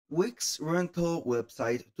Wix rental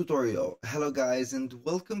website tutorial. Hello guys and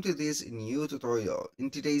welcome to this new tutorial. In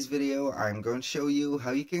today's video I'm going to show you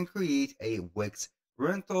how you can create a Wix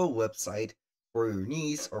rental website for your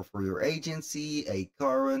needs or for your agency, a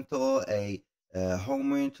car rental, a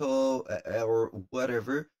home rental or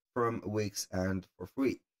whatever from Wix and for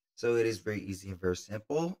free. So it is very easy and very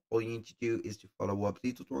simple. All you need to do is to follow up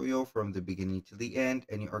the tutorial from the beginning to the end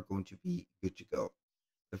and you are going to be good to go.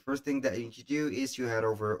 The first thing that you need to do is you head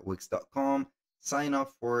over Wix.com, sign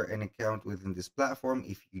up for an account within this platform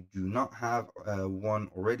if you do not have one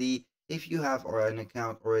already. If you have an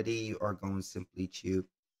account already, you are going simply to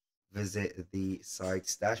visit the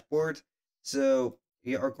site's dashboard. So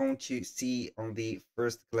you are going to see on the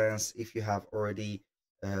first glance if you have already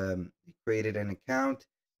created an account,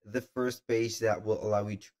 the first page that will allow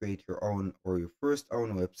you to create your own or your first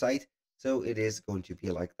own website. So it is going to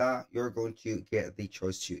be like that. You're going to get the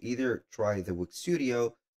choice to either try the Wix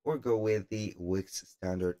Studio or go with the Wix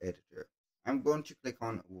Standard Editor. I'm going to click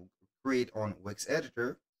on Create on Wix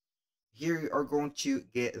Editor. Here you are going to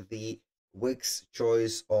get the Wix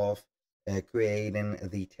choice of creating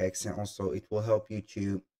the text, and also it will help you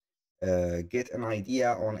to get an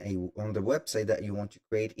idea on the website that you want to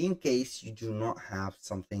create in case you do not have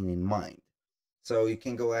something in mind. So you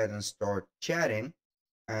can go ahead and start chatting,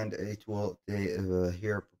 and it will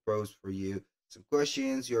here propose for you some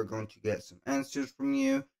questions. You're going to get some answers from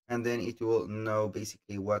you, and then it will know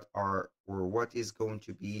basically what is going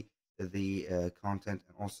to be the content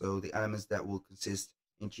and also the elements that will consist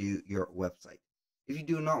into your website. If you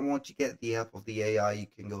do not want to get the help of the AI, you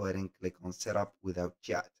can go ahead and click on setup without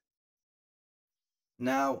chat.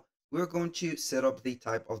 Now we're going to set up the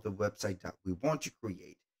type of the website that we want to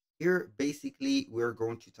create. Here, basically, we're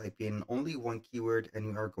going to type in only one keyword and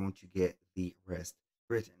we are going to get the rest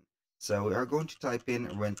written. So we are going to type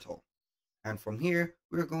in rental. And from here,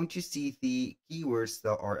 we're going to see the keywords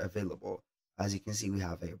that are available. As you can see, we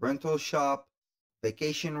have a rental shop,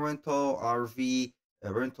 vacation rental, RV,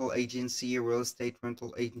 a rental agency, real estate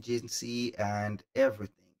rental agency, and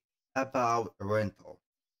everything about rental.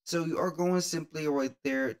 So you are going simply right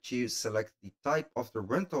there to select the type of the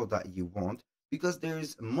rental that you want, because there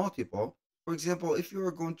is multiple. For example, if you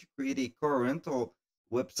are going to create a car rental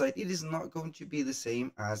website, it is not going to be the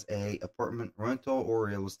same as a apartment rental or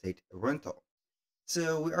real estate rental.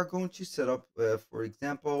 So we are going to set up, for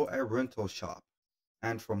example, a rental shop.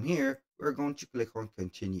 And from here, we're going to click on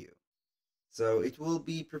continue. So it will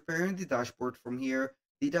be preparing the dashboard from here.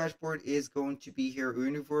 The dashboard is going to be here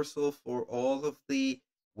universal for all of the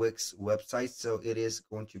Wix websites. So it is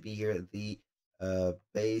going to be here the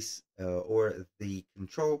base or the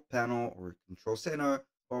control panel or control center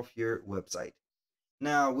of your website.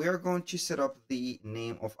 Now we are going to set up the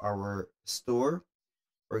name of our store.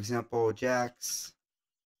 For example, Jack's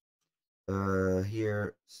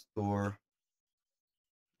here store,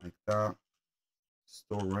 like that,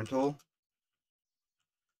 store rental,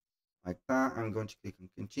 like that. I'm going to click on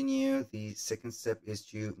continue. The second step is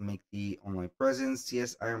to make the online presence.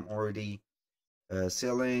 Yes, I am already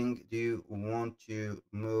selling. Do you want to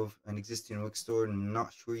move an existing Wix store?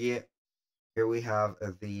 Not sure yet. Here we have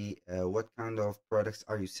the what kind of products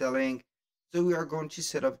are you selling. So we are going to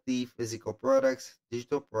set up the physical products,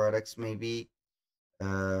 digital products, maybe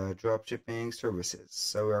drop shipping services.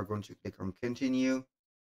 So we are going to click on continue.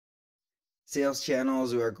 Sales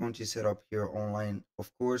channels, we are going to set up here online,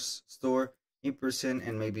 of course, store, in person,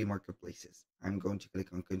 and maybe marketplaces. I'm going to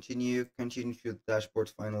click on continue to the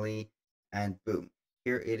dashboard finally, and boom,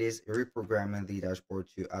 here it is reprogramming the dashboard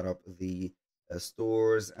to add up the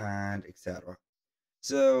stores and etc.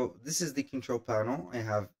 So this is the control panel. I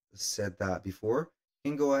have said that before.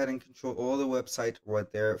 You can go ahead and control all the website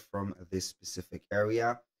right there from this specific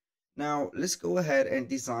area. Now let's go ahead and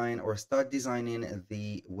design or start designing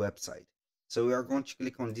the website. So we are going to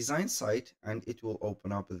click on design site and it will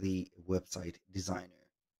open up the website designer.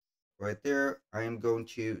 Right there, I am going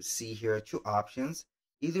to see here two options.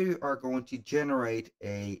 Either you are going to generate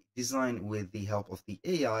a design with the help of the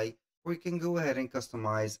AI, or you can go ahead and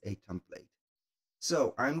customize a template.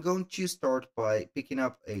 So I'm going to start by picking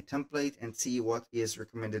up a template and see what is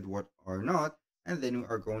recommended, what are not, and then we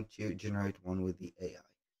are going to generate one with the AI.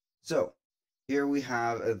 So here we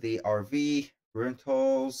have the RV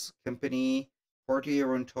rentals company, party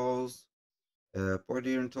rentals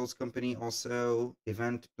company, also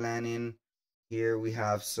event planning. Here we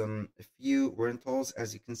have a few rentals,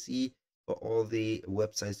 as you can see, but all the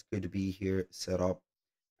websites could be here set up.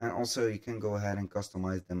 And also you can go ahead and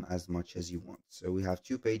customize them as much as you want. So we have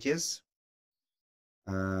two pages,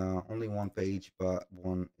 only one page, but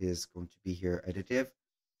one is going to be here additive.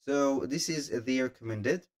 So this is the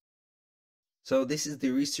recommended. So this is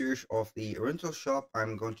the research of the rental shop.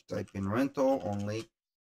 I'm going to type in rental only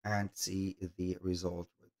and see the result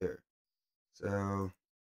right there. So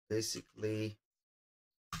basically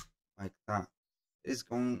like that. It's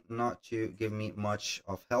going not to give me much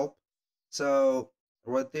of help. So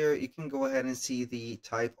right there, you can go ahead and see the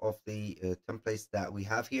type of the templates that we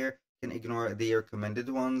have here. You can ignore the recommended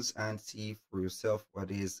ones and see for yourself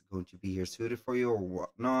what is going to be here suited for you or what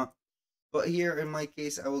not. But here in my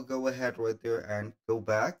case, I will go ahead right there and go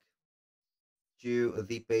back to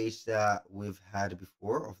the page that we've had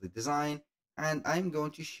before of the design. And I'm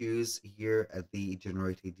going to choose here at the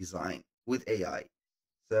generated design with AI.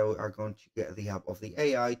 So we are going to get the help of the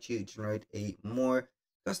AI to generate a more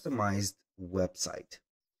customized website.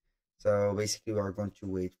 So basically we are going to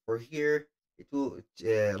wait for here. It will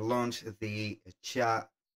launch the chat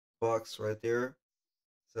box right there.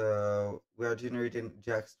 So we are generating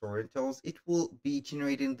Jackstore rentals. It will be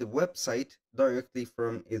generating the website directly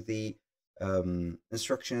from the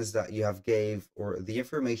instructions that you have gave or the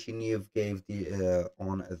information you've gave the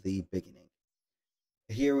on the beginning.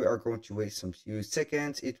 Here we are going to wait some few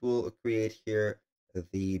seconds. It will create here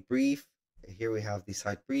the brief. Here we have the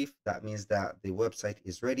site brief. That means that the website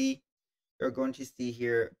is ready. You're going to see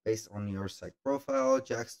here based on your site profile,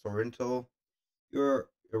 Jackstore rental. Your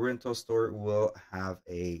rental store will have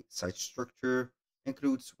a site structure,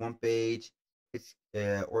 includes one page.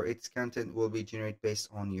 Its content will be generated based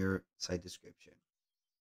on your site description.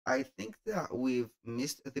 I think that we've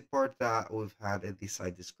missed the part that we've had at the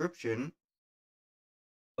site description,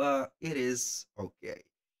 but it is okay.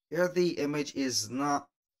 Here the image is not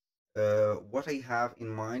what I have in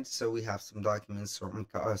mind. So we have some documents,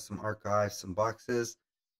 some archives, some boxes.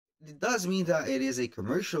 It does mean that it is a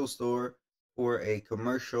commercial store or a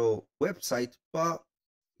commercial website, but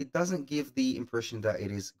it doesn't give the impression that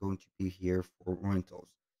it is going to be here for rentals.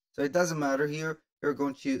 So it doesn't matter here. We're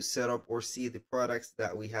going to set up or see the products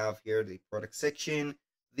that we have here, the product section,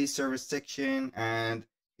 the service section, and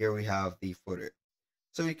here we have the footer.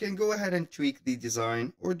 So you can go ahead and tweak the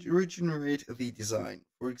design or regenerate the design.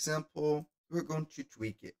 For example, we're going to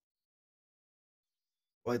tweak it.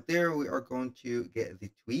 Right there, we are going to get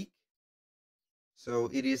the tweak.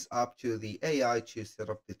 So it is up to the AI to set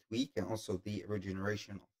up the tweak and also the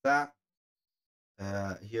regeneration of that.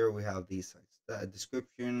 Here we have the site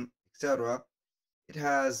description, etc. It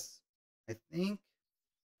has, I think,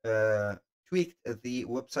 tweaked the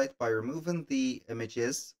website by removing the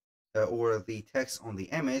images or the text on the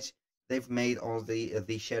image. They've made all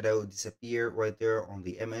the shadow disappear right there on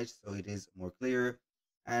the image, so it is more clear,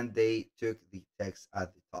 and they took the text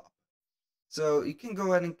at the top. So you can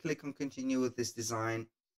go ahead and click on continue with this design,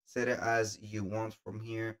 set it as you want from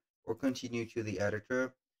here, or continue to the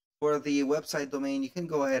editor. For the website domain, you can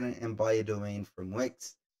go ahead and buy a domain from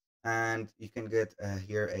Wix, and you can get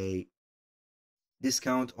here a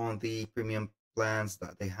discount on the premium plans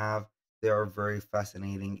that they have. They are very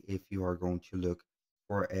fascinating if you are going to look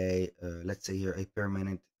for a let's say here a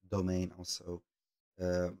permanent domain also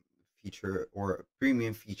feature or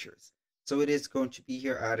premium features. So it is going to be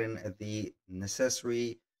here adding the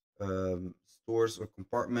necessary stores or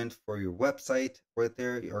compartment for your website. Right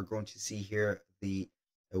there you are going to see here the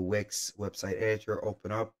Wix website editor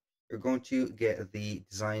open up. You're going to get the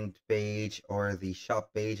designed page or the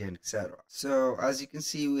shop page and etc. So as you can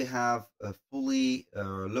see, we have fully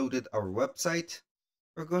loaded our website.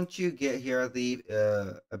 We're going to get here the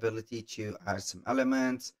ability to add some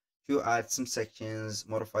elements, to add some sections,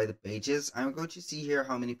 modify the pages. I'm going to see here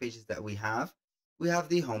how many pages that we have. We have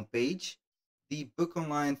the home page, the book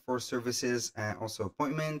online for services and also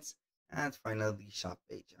appointments, and finally the shop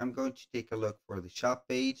page. I'm going to take a look for the shop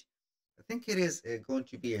page. I think it is going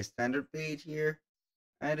to be a standard page here,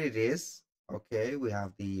 and it is. Okay, we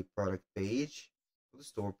have the product page, the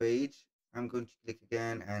store page. I'm going to click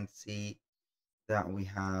again and see that we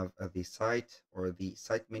have the site or the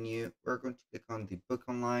site menu. We're going to click on the book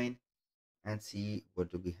online and see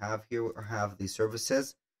what do we have here. We have the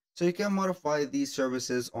services. So you can modify these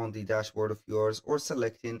services on the dashboard of yours or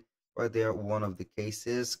selecting right there one of the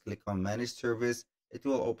cases. Click on manage service. It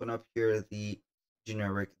will open up here the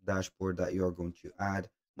generic dashboard that you are going to add,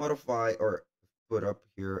 modify, or put up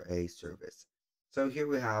here a service. So here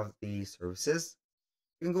we have the services.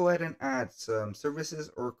 You can go ahead and add some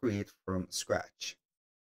services or create from scratch.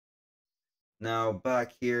 Now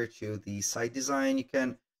back here to the site design, you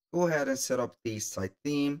can go ahead and set up the site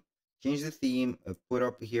theme, change the theme, put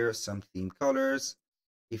up here some theme colors.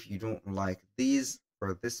 If you don't like these,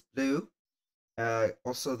 for this blue.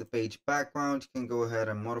 Also the page background, you can go ahead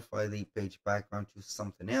and modify the page background to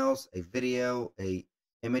something else, a video, a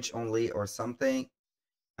image only or something.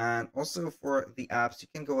 And also for the apps, you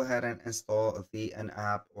can go ahead and install an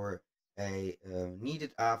app or a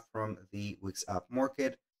needed app from the Wix App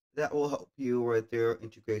Market that will help you right there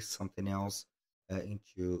integrate something else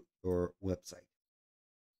into your website.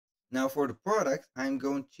 Now for the product, I'm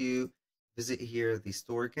going to visit here the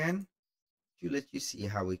store again to let you see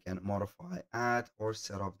how we can modify, add, or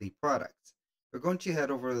set up the products. We're going to head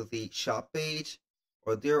over to the shop page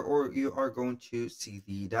or you are going to see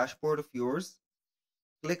the dashboard of yours.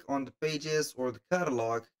 Click on the pages or the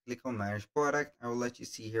catalog, click on manage product. I will let you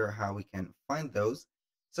see here how we can find those.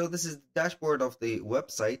 So this is the dashboard of the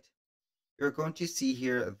website. You're going to see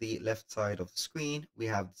here the left side of the screen. We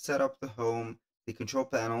have the setup, the home, the control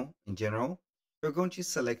panel in general. You're going to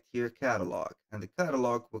select here catalog, and the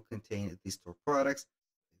catalog will contain the store products,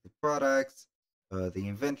 the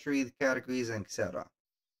inventory, the categories, and etc.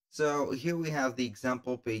 So here we have the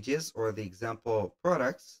example pages or the example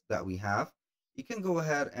products that we have. You can go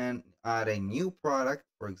ahead and add a new product,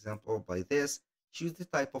 for example, by this. Choose the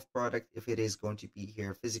type of product. If it is going to be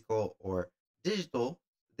here physical or digital,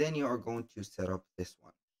 then you are going to set up this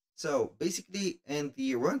one. So basically in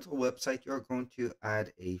the rental website, you're going to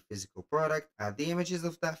add a physical product, add the images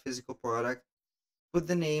of that physical product, put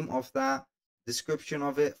the name of that, description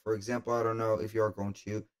of it. For example, I don't know if you're going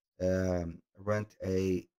to rent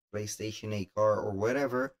a PlayStation, a car, or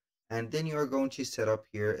whatever, and then you are going to set up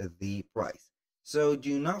here the price. So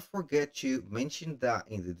do not forget to mention that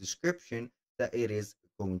in the description that it is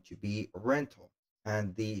going to be rental,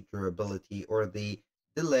 and the durability or the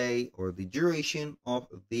delay or the duration of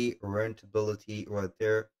the rentability right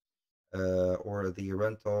there, or the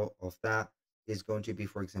rental of that is going to be,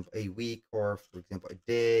 for example, a week, or for example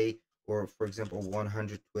a day, or for example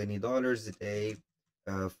 $120 a day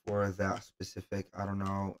for that specific, I don't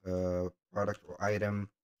know, product or item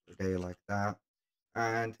per day, like that,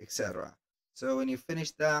 and etc. So when you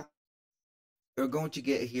finish that, you're going to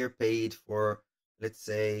get here paid for, let's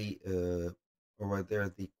say, right there,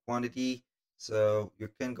 the quantity. So you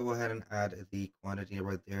can go ahead and add the quantity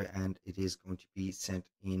right there, and it is going to be sent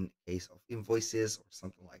in case of invoices or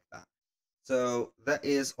something like that. So that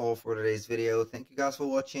is all for today's video. Thank you guys for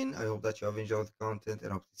watching. I hope that you have enjoyed the content,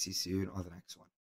 and hope to see you soon on the next one.